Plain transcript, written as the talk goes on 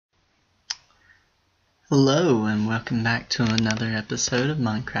Hello and welcome back to another episode of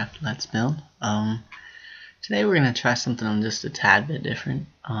Minecraft Let's Build. Today we're going to try something just a tad bit different.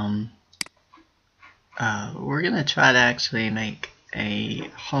 We're going to try to actually make a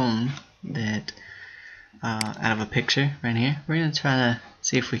home that out of a picture right here. We're going to try to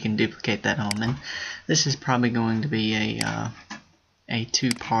see if we can duplicate that home, and this is probably going to be a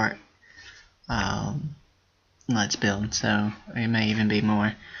two-part Let's Build, so it may even be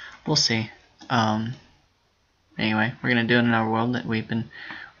more. We'll see. Anyway, we're going to do it in our world that we've been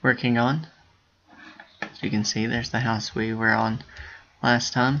working on. As you can see, there's the house we were on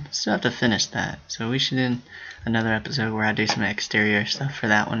last time. Still have to finish that, so we should do another episode where I do some exterior stuff for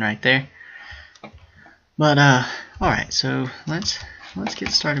that one right there. But alright, so let's get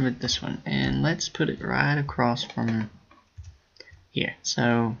started with this one, and let's put it right across from here.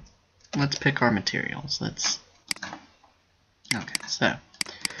 So let's pick our materials. Okay, so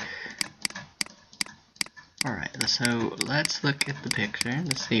alright, so let's look at the picture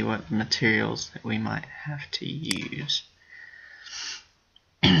to see what materials that we might have to use.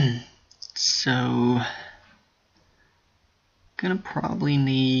 So, gonna probably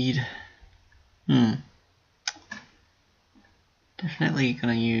need, definitely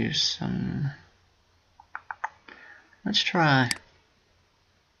gonna use some, let's try,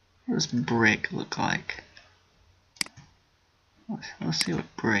 what does brick look like? Let's see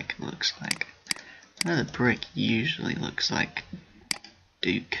what brick looks like. I know the brick usually looks like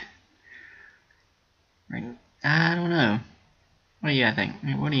Duke. Right? I don't know. What do you guys think?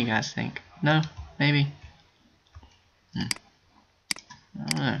 What do you guys think? No? Maybe? I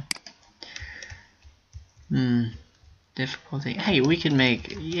don't know. Difficulty. Hey, we could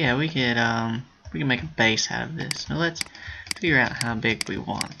make, we can make a base out of this. So let's figure out how big we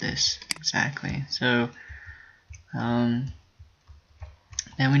want this exactly. So, now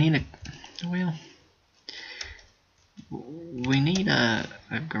we need we need a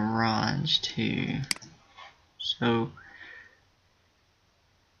garage too. So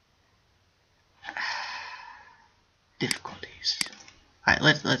difficulties. Alright,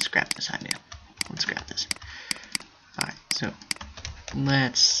 let's scrap this idea. Let's scrap this. Alright, so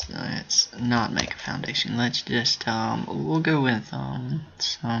let's not make a foundation. Let's just we'll go with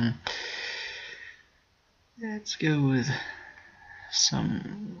let's go with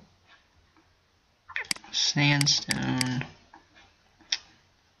some sandstone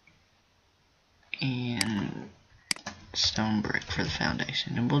and stone brick for the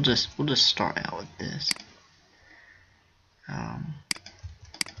foundation, and we'll just start out with this.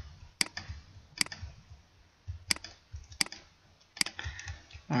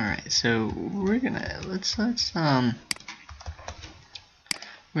 Alright, so we're gonna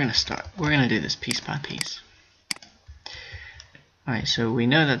do this piece by piece. Alright, so we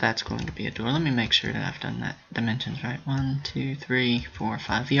know that that's going to be a door. Let me make sure that I've done that dimensions right. 1, 2, 3, 4,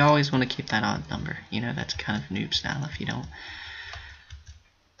 5. You always want to keep that odd number. You know, that's kind of noob style if you don't.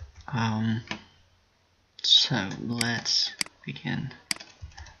 So let's begin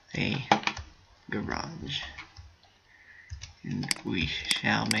a garage. And we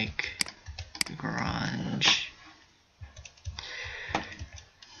shall make the garage.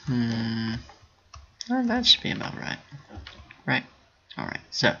 Well, that should be about right. Right? Alright,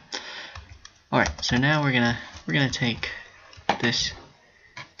 so now we're gonna take this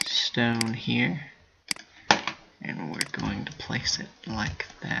stone here, and we're going to place it like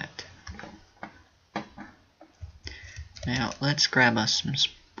that. Now let's grab us some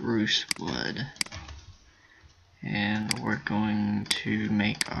spruce wood, and we're going to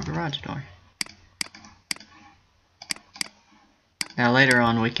make our garage door. Now later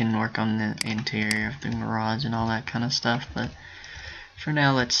on we can work on the interior of the garage and all that kind of stuff, but for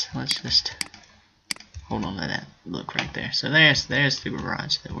now let's just hold on to that look right there. So there's the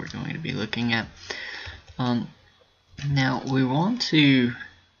garage that we're going to be looking at. Now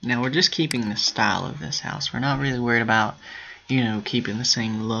we're just keeping the style of this house. We're not really worried about, keeping the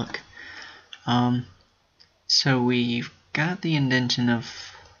same look. So we've got the indentation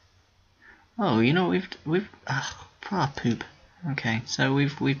of, we've poop. Okay, so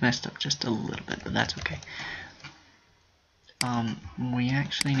we've messed up just a little bit, but that's okay. We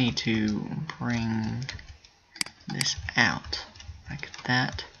actually need to bring this out like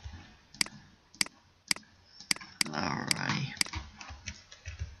that. Alrighty.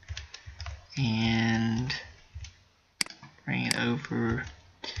 And bring it over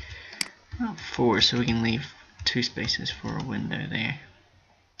about 4 so we can leave 2 spaces for a window there.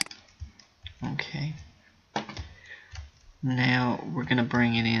 Okay. Now we're going to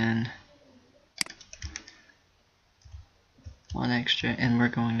bring it in one extra, and we're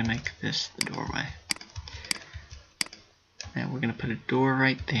going to make this the doorway. Now we're gonna put a door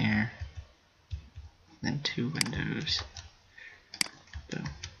right there, then 2 windows. Boom.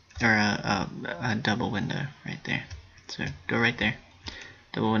 Or a double window right there. So door right there,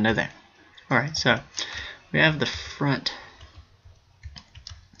 double window there. Alright, so we have the front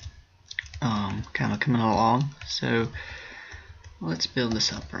kind of coming along. So let's build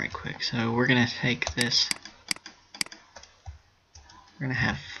this up right quick. So we're gonna take this, we're gonna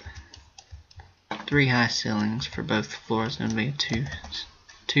have 3 high ceilings for both floors. It'll be a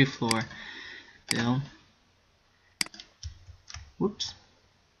two floor build. Whoops.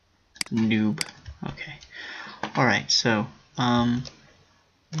 Noob. Okay. Alright, so now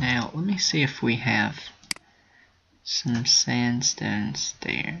let me see if we have some sandstone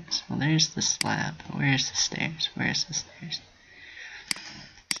stairs. Well, there's the slab. Where's the stairs? Where's the stairs?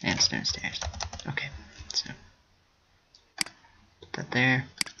 Sandstone stairs. Okay, so put that there,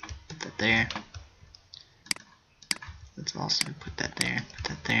 put that there. Let's also put that there, put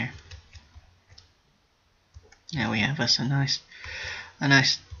that there. Now we have us a nice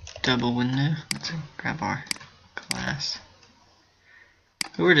double window. Let's grab our glass.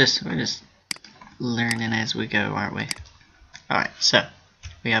 We're just learning as we go, aren't we? Alright, so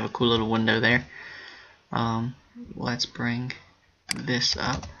we have a cool little window there. Let's bring this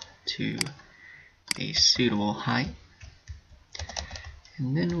up to a suitable height,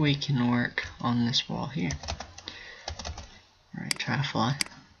 and then we can work on this wall here. Alright, try to fly.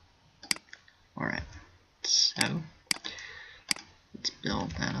 Alright, so let's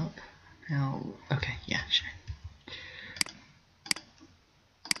build that up. Now, okay, yeah, sure.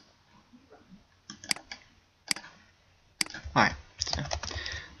 Alright, so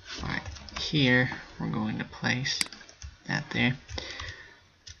here we're going to place that there.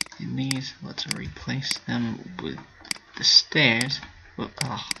 And these, let's replace them with the stairs.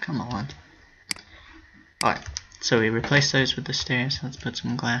 Oh, come on. Alright, so we replace those with the stairs. Let's put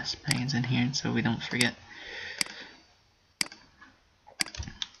some glass panes in here so we don't forget.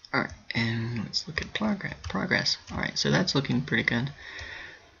 Alright, and let's look at progress. Alright, so that's looking pretty good.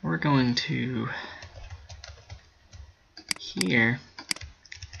 We're going to here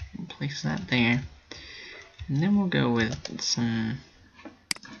and place that there, and then we'll go with some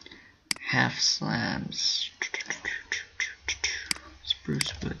half slabs,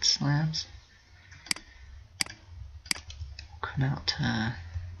 spruce wood slabs. Come out to,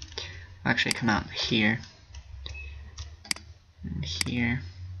 actually come out here and here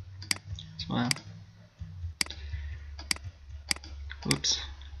as well. Whoops,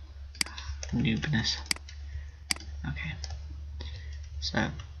 noobness. Okay. So,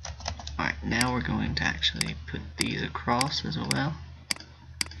 alright, now we're going to actually put these across as well.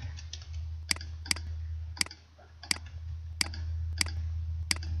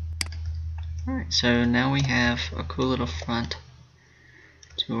 Alright, so now we have a cool little front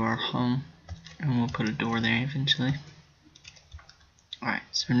to our home, and we'll put a door there eventually. Alright,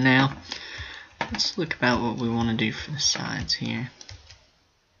 so now let's look about what we want to do for the sides here.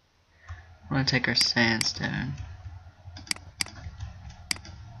 We want to take our sandstone.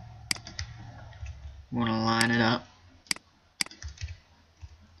 We want to line it up.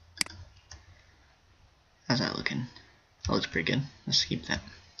 How's that looking? That looks pretty good. Let's keep that.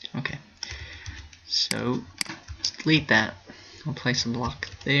 Okay. So let's delete that. We'll place a block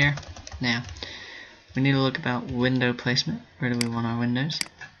there. Now we need to look about window placement. Where do we want our windows?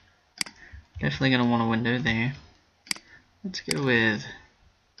 Definitely gonna want a window there. Let's go with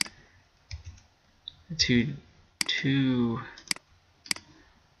two.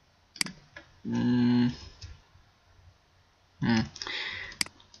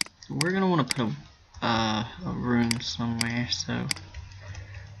 We're gonna want to put a room somewhere, so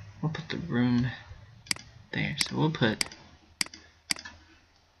we'll put the room there. So we'll put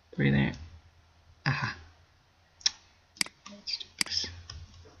 3 there. Aha. Let's do this.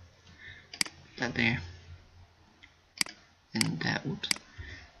 Put that there. And that, whoops,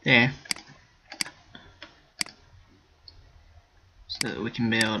 there. So that we can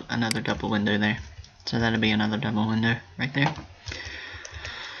build another double window there. So that'll be another double window right there.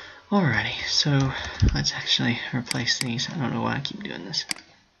 Alrighty, so let's actually replace these. I don't know why I keep doing this.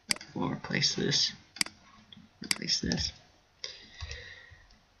 We'll replace this. Replace this.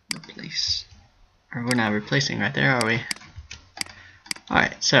 Replace. Or we're not replacing right there, are we?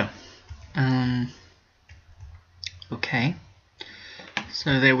 Alright, so okay.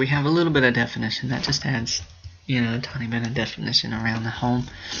 So there we have a little bit of definition. That just adds, you know, a tiny bit of definition around the home.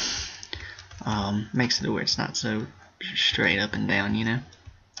 Makes it where it's not so straight up and down, you know.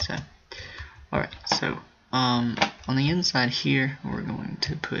 So, alright, so on the inside here, we're going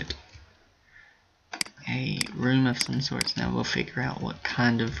to put a room of some sorts. Now we'll figure out what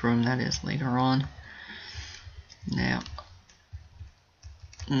kind of room that is later on. Now,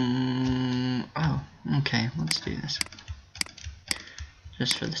 oh, okay, let's do this.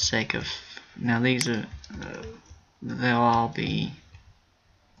 Just for the sake of, now these are, they'll all be,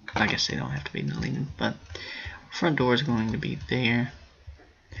 I guess they don't have to be deleted, but front door is going to be there.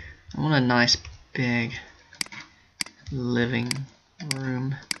 I want a nice big living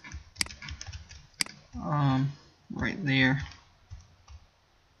room, right there.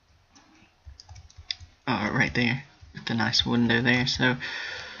 Right there with the nice window there. So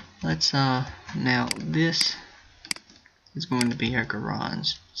let's now this is going to be our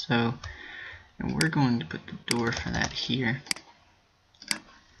garage. So, and we're going to put the door for that here.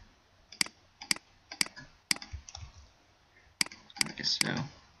 Okay, so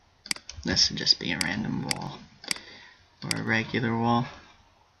this would just be a random wall or a regular wall.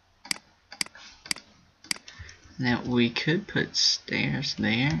 Now we could put stairs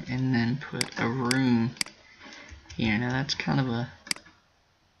there and then put a room here. Now that's kind of a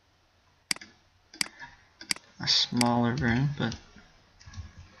smaller room, but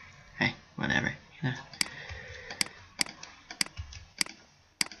hey, whatever, you know.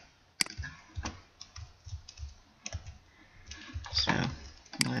 So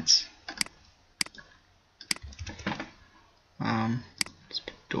let's put a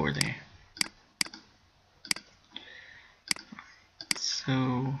door there.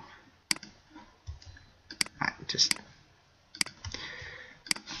 So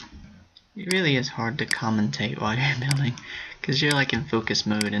it really is hard to commentate while you're building, because you're like in focus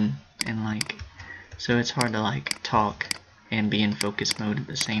mode and like, so it's hard to like talk and be in focus mode at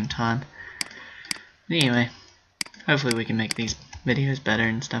the same time. But anyway, hopefully we can make these videos better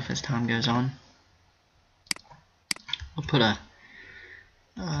and stuff as time goes on. We'll put a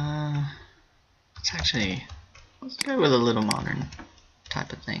let's go with a little modern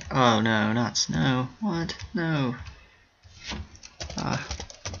type of thing. Oh no, not snow. What? No.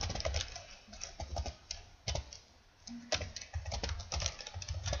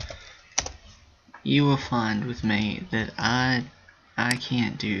 You will find with me that I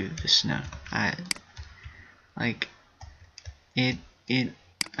can't do the snow. I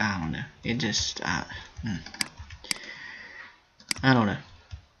don't know. It just I don't know.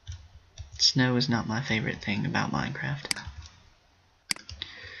 Snow is not my favorite thing about Minecraft.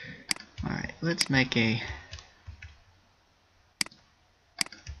 Alright, let's make a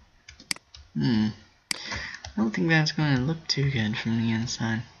I don't think that's going to look too good from the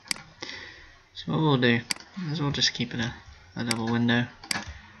inside. So what we'll do is we'll just keep it a double window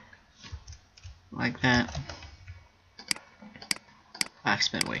like that. I've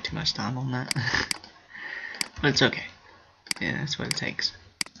spent way too much time on that. But it's okay. Yeah, that's what it takes.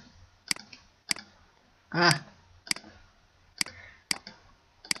 Alright.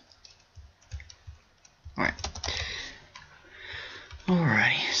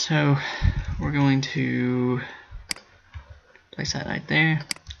 Alrighty, so we're going to place that right there.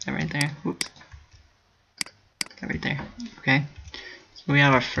 That right there. Whoops. That right there. Okay. So we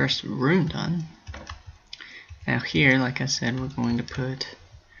have our first room done. Now here, like I said, we're going to put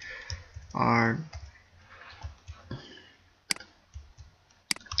our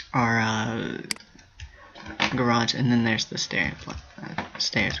garage, and then there's the stairs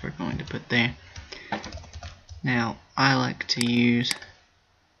we're going to put there. Now I like to use,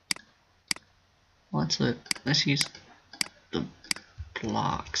 let's use the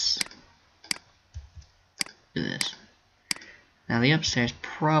blocks for this. Now the upstairs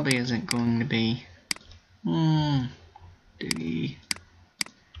probably isn't going to be let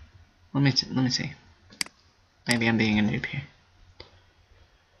me see. Maybe I'm being a noob here.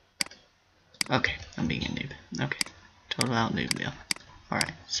 Okay, I'm being a noob. Okay, total out noob deal.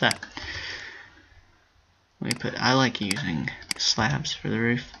 Alright, so I like using slabs for the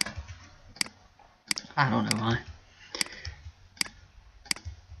roof. I don't know why,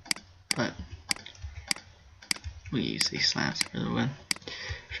 but we use these slabs for the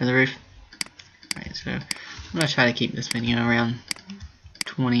roof. Alright, so I'm gonna try to keep this video around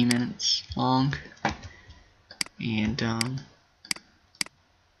 20 minutes long, and I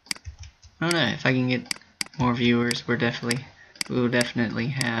don't know, if I can get more viewers, we will definitely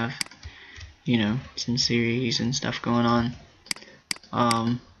have, you know, some series and stuff going on.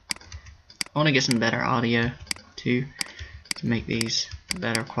 I want to get some better audio too, to make these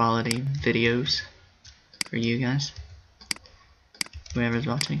better quality videos for you guys, whoever's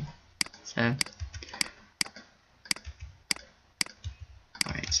watching. So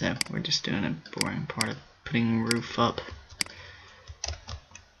alright, so we're just doing a boring part of putting roof up.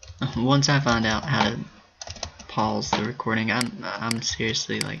 Once I find out how to pause the recording. I'm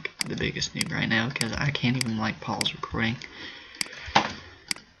seriously like the biggest noob right now because I can't even like pause recording.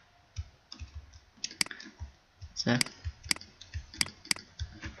 So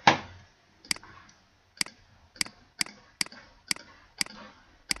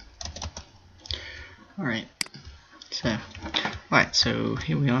alright. So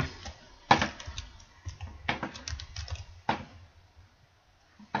here we are.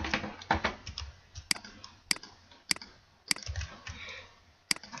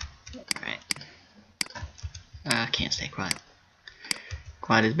 I can't stay quiet.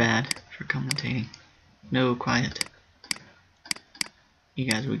 Quiet is bad for commentating. No quiet. You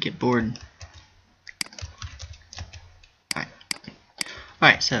guys would get bored.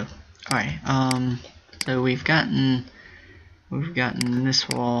 Alright, so we've gotten this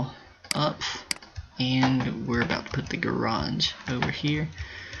wall up, and we're about to put the garage over here.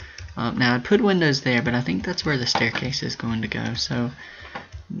 Now I put windows there, but I think that's where the staircase is going to go. So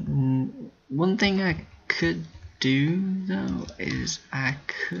one thing I could do though is I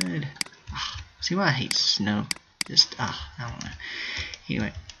could see why I hate snow. Just I don't know.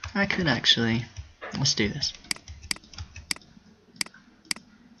 Anyway, I could actually, let's do this.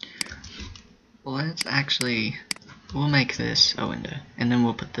 We'll make this a window, and then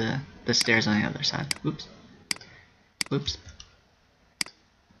we'll put the stairs on the other side. Whoops.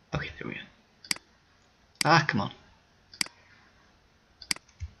 Okay, there we go. Come on.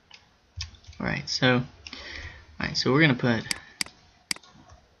 Alright, so we're gonna put,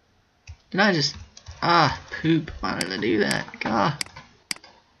 did I just, poop, why did I do that? God.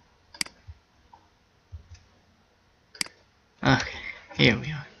 Okay, here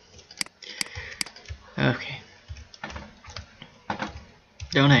we are. Okay.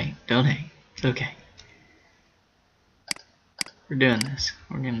 Don't hate. It's okay. We're doing this.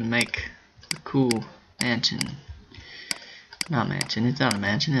 We're gonna make a cool mansion. Not mansion, it's not a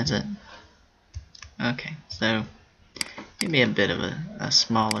mansion, is it? Okay, so maybe a bit of a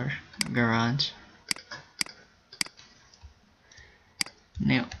smaller garage.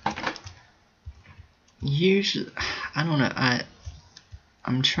 Now, usually, I don't know,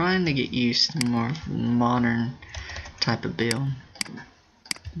 I'm trying to get used to more modern type of build,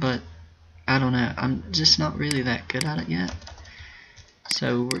 but I don't know, I'm just not really that good at it yet.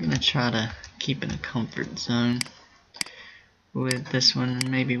 So we're gonna try to keep in a comfort zone with this one, and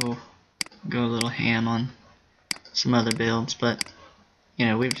maybe we'll go a little ham on some other builds, but you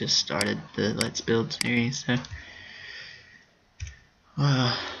know, we've just started the Let's Build series, so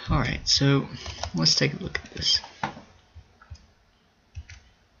alright, so let's take a look at this.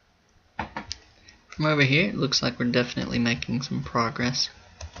 From over here, it looks like we're definitely making some progress.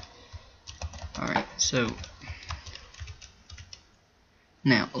 Alright, so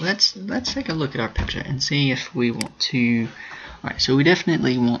now let's take a look at our picture and see if we want to. Alright, so we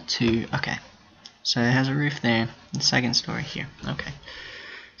definitely want to. Okay, so it has a roof there, the second story here. Okay,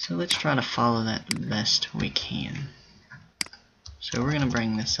 so let's try to follow that the best we can. So we're gonna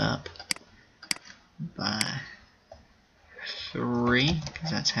bring this up by 3,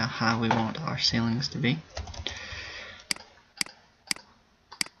 because that's how high we want our ceilings to be.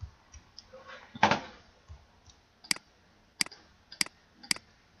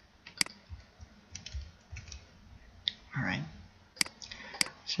 Alright,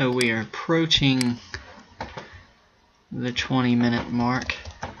 so we are approaching the 20-minute mark,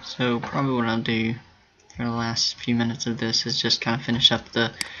 so probably what I'll do for the last few minutes of this is just kind of finish up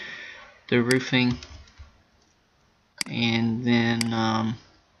the roofing. And then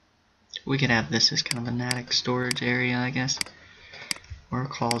we could have this as kind of an attic storage area, I guess, or a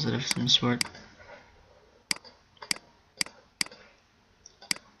closet of some sort.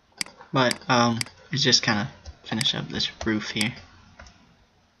 But it's just kind of finish up this roof here.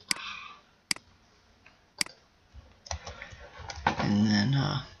 And then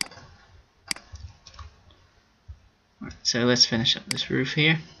so let's finish up this roof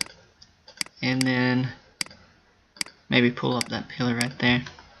here, and then maybe pull up that pillar right there,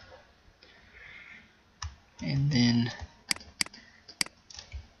 and then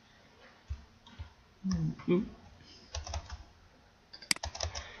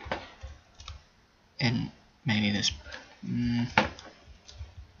and maybe this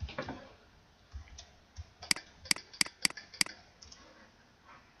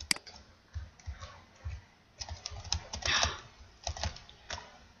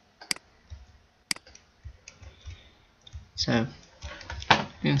so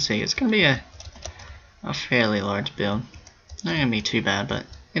you can see it's going to be a fairly large build. Not going to be too bad, but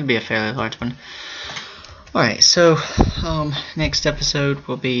it'll be a fairly large one. Alright, so next episode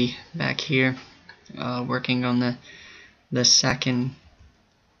we'll be back here working on the second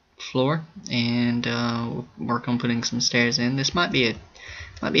floor, and we'll work on putting some stairs in. This might be a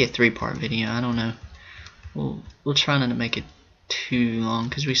 3-part video. I don't know. We'll try not to make it too long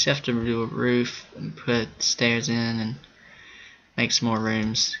because we still have to do a roof and put stairs in and make some more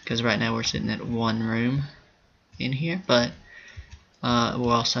rooms, because right now we're sitting at 1 room in here, but we'll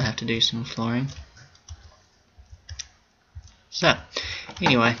also have to do some flooring. So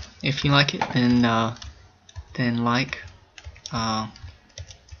anyway, if you like it, then like,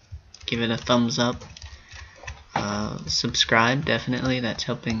 give it a thumbs up, subscribe, definitely. That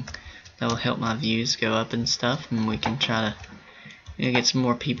will help my views go up and stuff, and we can try to get some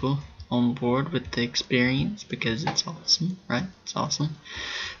more people on board with the experience, because it's awesome, right? It's awesome.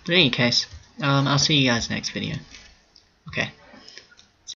 But in any case, I'll see you guys next video. Okay.